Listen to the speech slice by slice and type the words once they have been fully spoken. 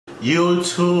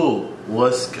YouTube,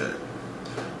 what's good?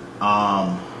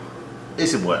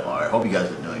 It's your boy Art. Hope you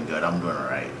guys are doing good. I'm doing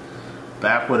alright.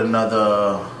 Back with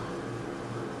another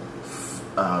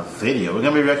video. We're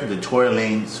gonna be reacting to Tory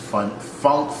Lanez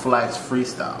Funk Flex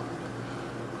freestyle.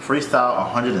 Freestyle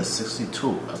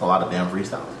 162. That's a lot of damn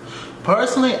freestyles.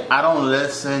 Personally, I don't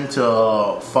listen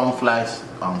to Funk Flex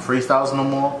freestyles no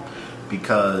more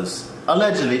because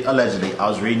allegedly, I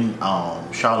was reading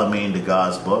Charlemagne the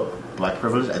God's book, Black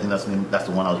Privilege. I think that's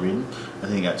the one I was reading. I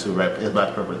think he got two right. It's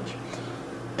Black Privilege.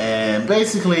 And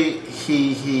basically,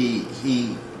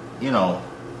 he you know,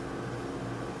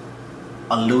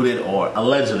 alluded or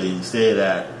allegedly said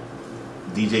that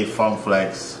DJ Funk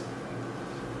Flex,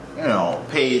 you know,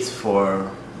 pays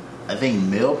for, I think,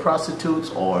 male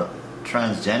prostitutes or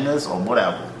transgenders or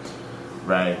whatever,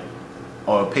 right?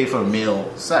 Or pay for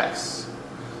male sex.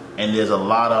 And there's a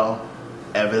lot of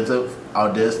evidence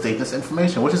out there stating this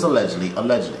information, which is allegedly.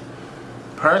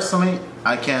 Personally,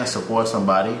 I can't support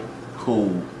somebody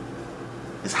who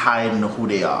is hiding who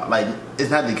they are. Like,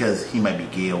 it's not because he might be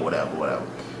gay or whatever.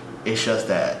 It's just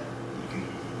that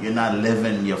you're not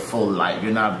living your full life.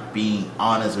 You're not being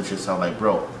honest with yourself. Like,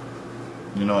 bro,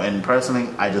 you know. And personally,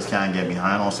 I just can't get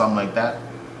behind on something like that.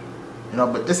 You know,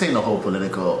 but this ain't the whole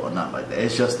political or not like that.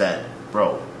 It's just that,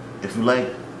 bro, if you like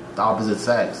the opposite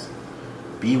sex,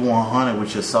 be 100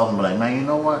 with yourself and be like, man, you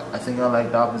know what? I think I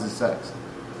like the opposite sex.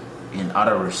 And out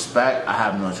of respect, I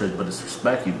have no choice but to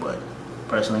respect you. But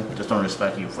personally, just don't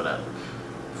respect you for that.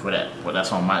 But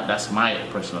that's my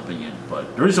personal opinion.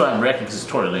 But the reason why I'm reacting is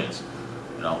Tory Lanez,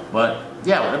 you know. But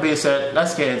yeah, with that being said,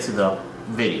 let's get into the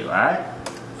video. All right.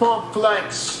 Funk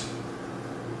Flex,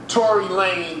 Tory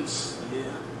Lanez. Yeah,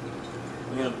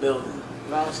 we in a building.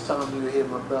 Last time you were here,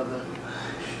 my brother.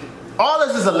 All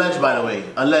this is alleged, by the way.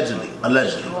 Allegedly.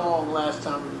 Strong last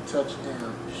time you touched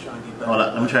down. Just trying to get back. Hold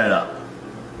up, let me turn it up.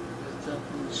 It's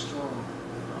definitely strong.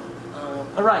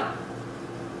 All right,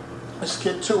 let's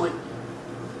get to it.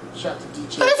 Shout to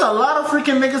DJ. There's a lot of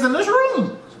freaking niggas in this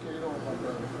room. Let's get it on, my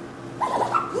brother.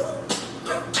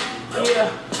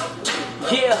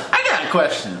 Yeah. I got a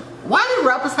question. Why do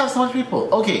rappers have so much people?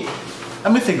 Okay,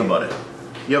 let me think about it.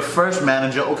 Your first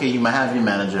manager, okay, you might have your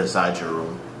manager inside your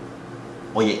room.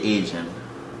 Or your agent.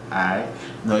 Alright?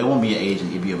 No, it won't be your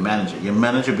agent, it'll be your manager. Your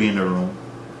manager be in the room.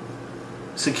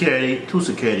 Security, 2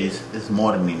 securities is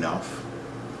more than enough.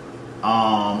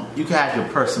 You can have your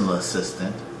personal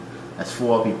assistant. That's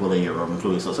 4 people in your room,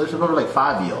 including so it's probably like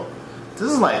 5 of y'all.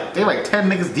 This is like, they're like 10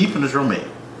 niggas deep in this room, man.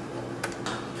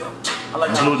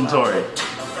 Including Tory.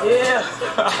 Yeah.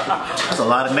 That's a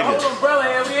lot of niggas. Oh, umbrella,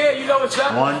 yeah, you know what's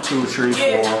up. 1, 2, 3,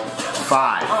 4,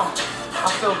 5. I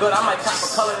feel good. I might cop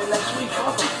a color the next week.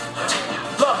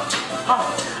 Look,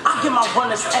 I get my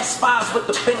runners S5s with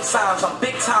the big signs. I'm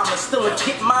big time and still a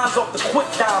get mines off the quick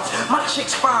dimes. My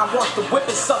chick's fine, wants to whip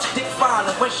and suck dick fine.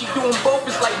 And when she doing both,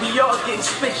 it's like we all getting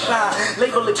spit shine.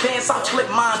 Label advance, I flip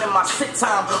mine in my sit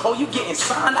time. Oh, you getting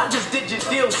signed? I just did your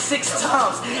deal 6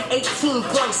 times.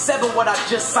 18.7 what I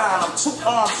just signed. I'm 2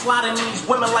 arms sliding in these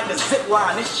women like a zip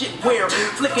line. This shit weird.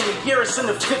 Flicking the gear, it's in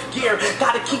the 5th gear.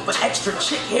 Gotta keep an extra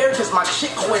chick here, cause my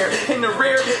chick wear. In the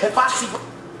rear, if I see...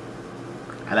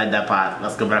 I like that part.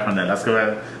 Let's go back on that. Let's go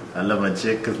back. I love my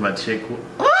chick because my chick...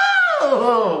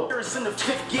 It's in the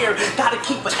 5th gear, gotta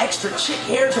keep an extra chick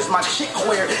here, cause my chick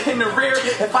wear. In the rear,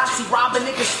 if I see Rob a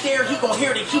nigga stare, he gon'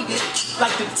 hear the heat.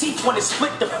 Like the teeth when it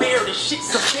split the bear, the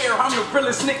shit's severe, I'm the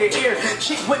realest nigga here.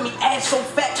 Chick with me, ass so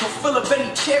fat, can fill up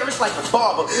any chair, it's like a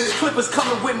barber. Clippers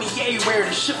coming with me, yeah, where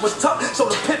the shit was tough, so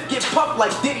the pip get puffed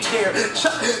like Diddy there.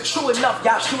 True enough,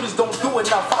 y'all shooters don't do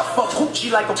enough. I fuck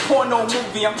hoochie like a porno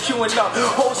movie, I'm queuing up.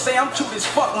 Hoes say I'm cute as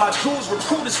fuck, my jewels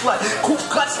recruit a slut. Cool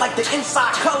cuts like the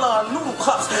inside color of noodle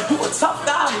cups. You a tough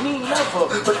guy, me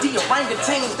never. But the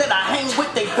orangutans that I hang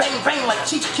with, they bang bang like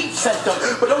Chief Keef sent them.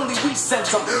 But only we sent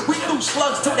them. We threw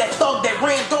slugs to that thug that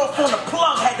ran off on the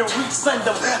plug, had to resend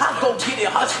them. I go get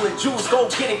it, hustling, Jews go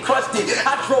get encrusted.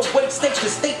 I drove weight state to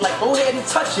state like go ahead and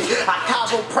touch it. I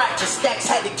chiropractic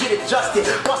stacks had to get adjusted.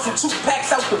 Busting 2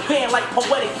 packs out the van like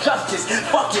poetic justice.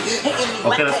 Fuck it, hitting me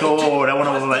like let's go. That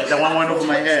one went over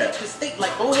my head.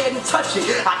 Like go ahead and touch it.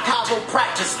 I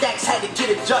chiropractic stacks had to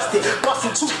get adjusted.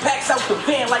 Busting 2 packs out the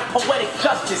van like poetic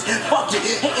justice. Fuck it,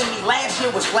 hitting me last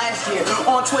year was last year.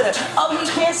 On Twitter, oh, he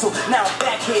canceled. Now I'm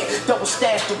back here. Double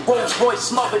stash the Rolls Royce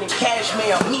smothered in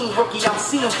cashmere. Mean rookie, I'm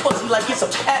seeing pussy like it's a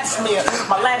pat smear.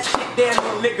 My last chick there,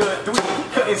 new nigga, 3. He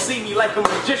couldn't see me like a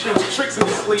magician with tricks in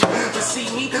his sleeve. To see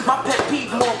me, my pet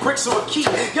peeve, more bricks or a key.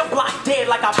 Your block dead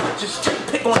like I put your straight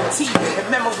pick on the T. In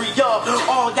memory of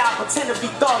all y'all pretend to be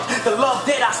thugs. The love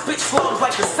dead, I spit slugs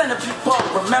like the centipede bug.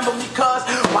 Remember me, cuz?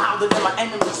 Wilder than my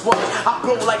enemies was. I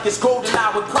blow like this golden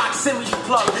eye with proximity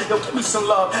plug. Yo, give me some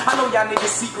love. I know y'all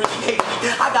niggas secretly hate me.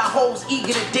 I got hoes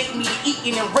eager to date me, to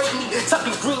eating and rape me.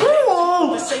 Tucking green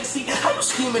and say, see, how you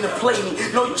scheming to play me?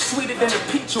 No, you sweeter than a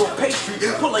peach or a pastry.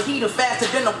 Pull a heater faster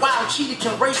than a wild cheetah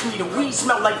can race me. The weed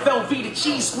smell like Velveeta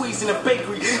cheese squeeze in a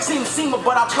bakery. Seem,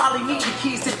 but I probably need the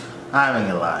keys to... I ain't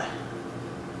gonna lie.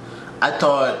 I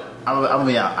thought,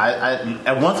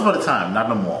 at once upon a time, not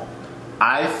no more,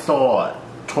 I thought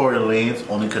Tory Lanez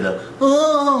only could have, you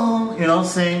know what I'm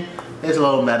saying? There's a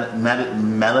little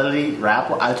melody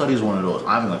rapper. I thought he was one of those.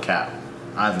 I'm gonna cap.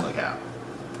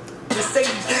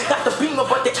 Mercedes, got the Beamer,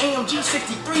 but the AMG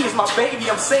 63 is my baby.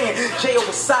 I'm saying, J on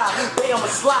the side, Bay on the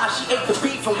slide. She ate the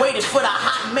beef and waited for the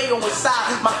hot mayo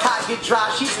inside. My car get dry,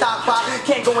 she stopped by,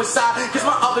 can't go inside, cause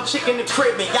my other chick in the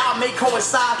crib and y'all may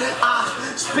coincide. I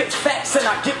spit facts and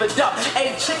I give it up.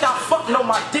 Hey, chick, I fuck, know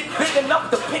my dick big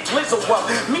enough to pick Lizzo up.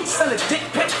 Me send a dick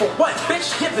pic for what?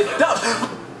 Bitch, give it up.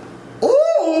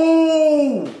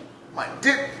 Ooh, my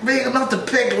dick big enough to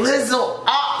pick Lizzo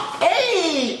up.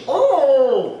 Hey,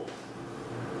 ooh.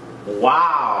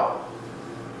 Wow.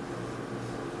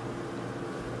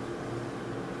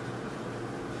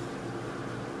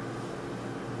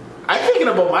 I'm thinking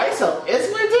about myself.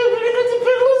 Is my dick big enough to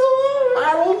pick Lizzo up?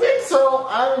 I don't think so.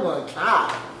 I'm gonna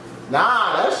cap.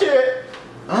 Nah, that shit.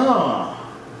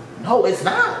 No, it's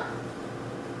not.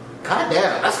 God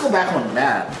damn, let's go back on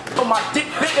that. My dick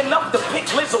big enough to pick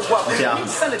Lizzo up. Yeah. Me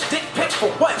send a dick pic for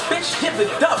what? Bitch, give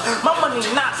it up. My money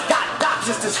knots got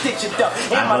doctors to stitch it up. I'm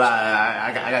gonna lie,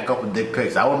 I got a couple dick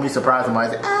pics. I wouldn't be surprised if somebody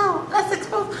said, oh, that's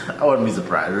exposed. I wouldn't be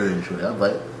surprised, really and truly. I was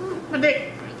like, my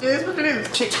dick. It is what it is.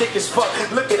 Chick thick as fuck,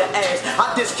 look at her ass.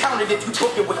 I discounted if you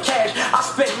book it with cash. I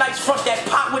spent nights front that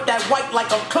pot with that white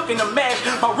like I'm cooking a mash.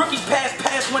 My rookie pass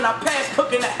when I pass,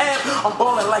 cooking a half. I'm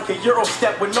balling like a Euro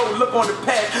step with no look on the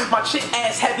pad. My chick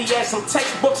ass heavy ass, some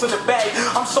textbooks in the bag.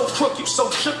 I'm so crook, you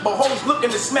so shook, but hoes looking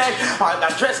to smash. I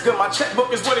dress good, my checkbook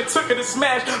is what it took her to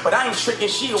smash. But I ain't tricking,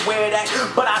 she aware of that.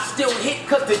 But I still hit,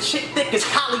 cause the chick thick is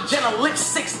Kylie Jenner lips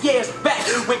 6 years back.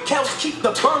 When Kels keep the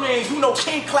burner and you know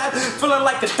can't clap. Feeling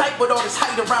like a dyke with all this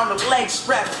height around the leg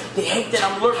strap. They hate that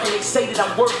I'm lurking, they say that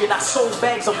I'm working. I sold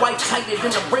bags of white tighter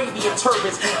than Arabian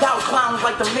turbans. Y'all clowns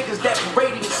like the niggas that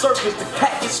parading the circus. The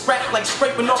pack is scratched like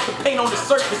scraping off the paint on the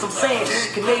surface. I'm saying,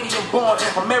 Canadian born,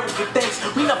 American thanks.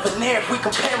 We nothing there if we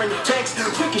comparing the banks.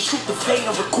 We can shoot the fade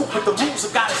and recoup with the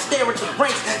loser. Gotta stare at the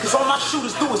ranks, cause all my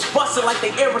shooters do is bust it like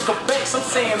they Erica Banks. I'm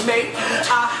saying, mate,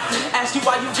 I ask you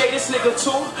why you gave this nigga 2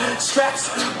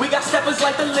 straps. We got steppers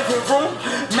like the living room.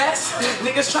 Max,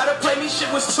 niggas try to play me,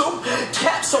 shit was 2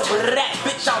 caps over that.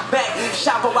 Bitch, I'm back.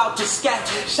 Shout go out to Scat.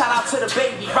 Shout out to the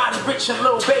baby, Roddy Rich and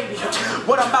Lil Baby.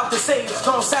 What I'm about to say is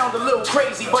gonna sound a little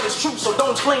crazy, but it's true, so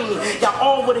don't blame me. Y'all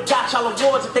all would've got y'all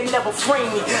awards if they never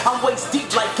framed me. I'm waist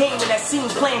deep like game in that scene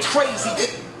playing crazy.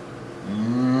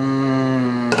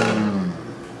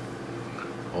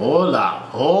 Hold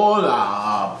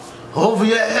up. Over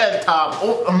your head top.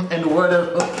 In the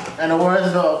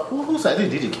words of who said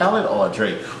this? DJ Khaled or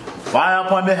Drake? Fire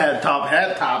up on the head top.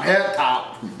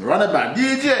 Run it back.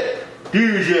 DJ,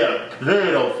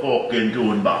 play the fucking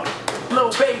tune back. Lil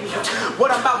Baby,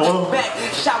 what I'm about to do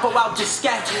back. Shout go out to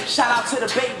Scat. Shout out to the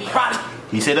baby, Roddy.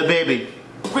 He said the baby.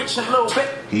 Rich and Lil Baby.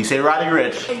 He said Roddy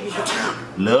Rich.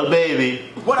 Lil Baby.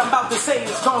 What I'm about to say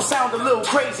is gonna sound a little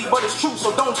crazy, but it's true,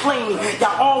 so don't blame me.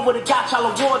 Y'all all would've got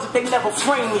y'all awards if they never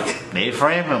framed me. They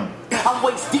frame him. I'm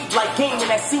waist deep like game in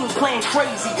that scene playing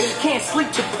crazy. Can't sleep,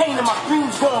 the pain in my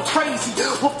dreams going crazy.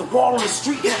 Off the wall on the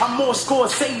street, I'm more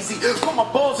Scorsese. Put my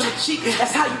balls in the cheek,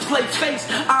 that's how you play face.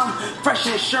 I'm fresh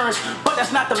in insurance, but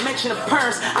that's not the mention of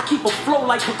parents. I keep a flow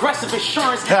like Progressive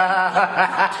Insurance.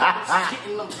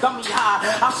 Getting them dummy high.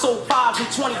 I sold 5s and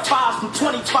 25s from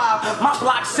 25. My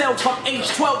block sell from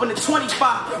age 12 and to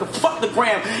 25. The fuck the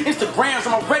gram, Instagrams,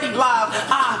 I'm already live.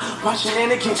 I watch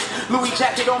shenanigans. Louis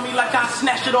jacket on me like I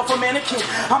snatched it off a mannequin.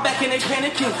 I'm back in a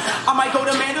panicking. I might go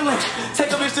to Mandolin,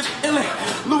 take a bitch to Illin.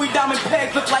 Louis diamond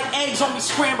pegs look like eggs on me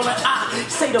scrambling. I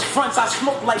say the fronts, I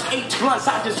smoke like 8 blunts.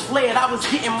 I just flared, I was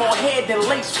getting more head than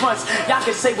lace fronts. Y'all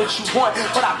can say what you want,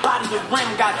 but I body the rim.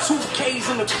 Got 2 Ks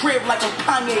in the crib like I'm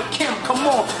Kanye Kim. Come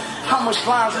on. How much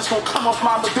lines is gonna come off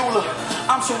my medulla?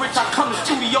 I'm so rich I come to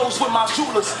studios with my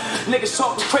jewelers. Niggas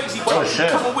talking crazy, but I'm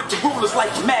coming with the rulers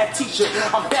like the math teacher.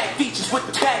 I'm back features with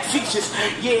the back features.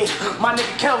 Yeah, my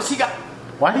nigga Kels, he got.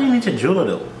 Why do you need to jeweler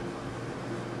though?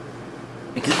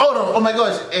 Because, oh no! Oh my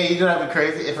gosh! Hey, you're gonna be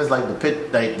crazy if it's like the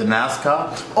pit, like the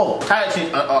NASCAR. Oh, tire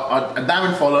change, a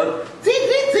diamond follower.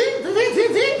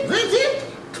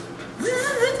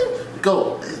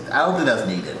 Go. I don't think that's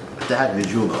needed to have your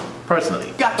jeweler,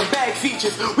 personally. Got the bag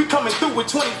features. We coming through with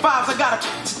 25s. I got a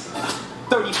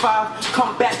 35.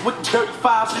 Come back with the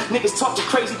 35s. Niggas talking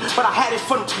crazy, but I had it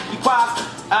for the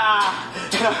 55s.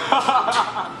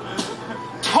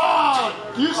 Hard!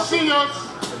 You see us?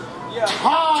 Yeah.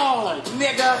 Hard!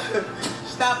 Nigga,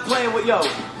 stop playing with, yo.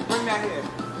 Bring that here.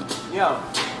 Yo.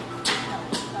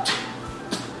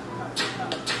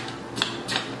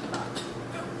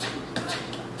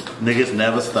 Niggas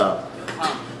never stop.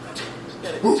 Just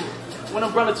get it. Winter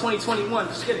Umbrella 2021.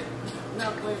 Just get it.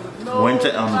 Not playing with no. Winter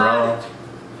Umbrella.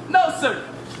 No, sir.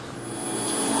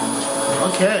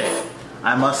 Okay.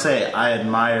 I must say, I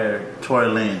admire Tory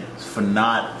Lanez for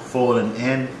not falling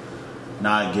in,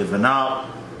 not giving up.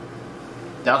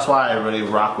 That's why I really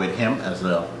rock with him as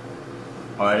an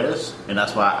artist, and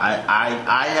that's why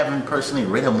I haven't personally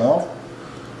written him off.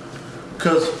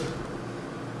 Cause,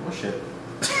 oh shit,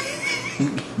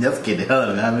 just kidding,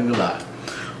 I'm having a lot.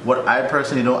 What I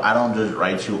personally do, I don't just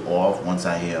write you off once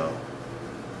I hear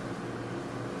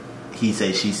he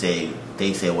say, she say,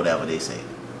 they say, whatever they say.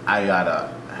 I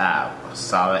gotta have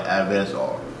solid evidence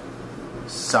or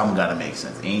some gotta make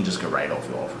sense. I ain't just gonna write off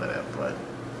you off for that, but.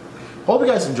 Hope you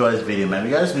guys enjoyed this video, man. If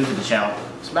you guys are new to the channel,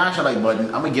 smash the like button.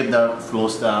 I'm gonna give the flow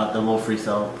style, the little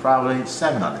freestyle, probably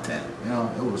 7 out of 10. You know,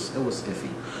 it was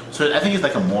iffy. So I think it's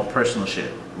like a more personal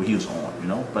shit where he was on, you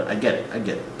know. But I get it,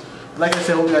 But like I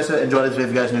said, hope you guys enjoyed this video.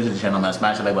 If you guys are new to the channel, man,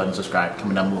 smash the like button, subscribe,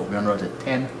 comment down below. We're on the road to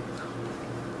 10.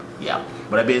 Yeah.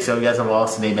 But I being said, you guys have all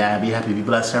awesome day, man. Be happy, be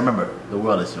blessed. And remember, the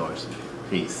world is yours.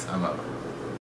 Peace. I'm out.